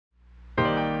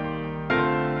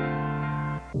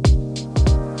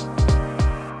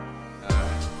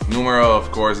Numero,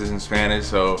 of course, is in Spanish,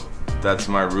 so that's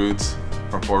my roots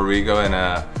from Puerto Rico, and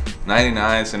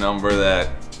 99 is a number that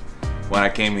when I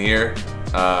came here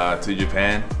to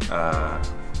Japan,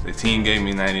 the team gave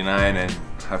me 99, and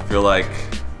I feel like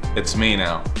it's me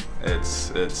now.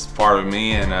 It's part of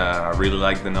me, and I really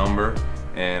like the number,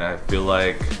 and I feel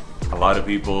like a lot of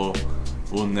people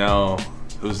will know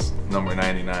who's number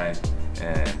 99,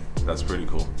 and that's pretty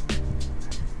cool.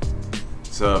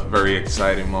 It's a very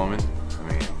exciting moment.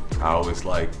 I mean, I always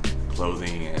like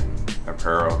clothing and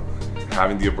apparel.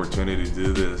 Having the opportunity to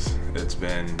do this, it's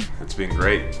been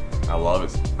great. I love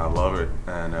it,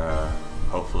 and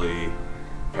hopefully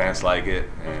fans like it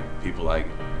and people like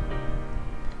it.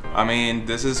 I mean,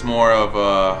 this is more of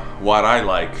what I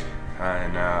like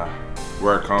and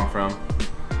where I come from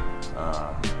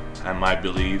and my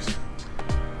beliefs.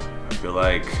 I feel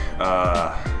like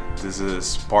this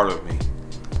is part of me.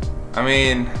 I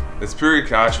mean, it's pretty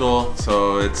casual,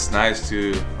 so it's nice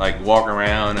to like walk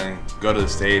around and go to the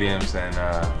stadiums, and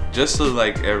just to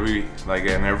like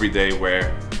an everyday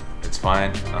wear, it's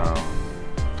fine.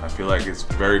 I feel like it's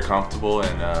very comfortable,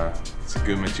 and it's a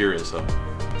good material. So,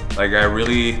 like, I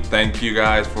really thank you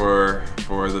guys for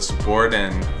the support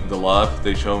and the love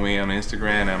they show me on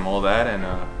Instagram and all that, and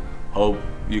hope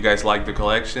you guys like the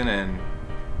collection and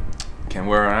can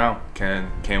wear them out.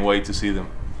 Can't wait to see them.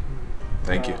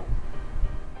 Thank you.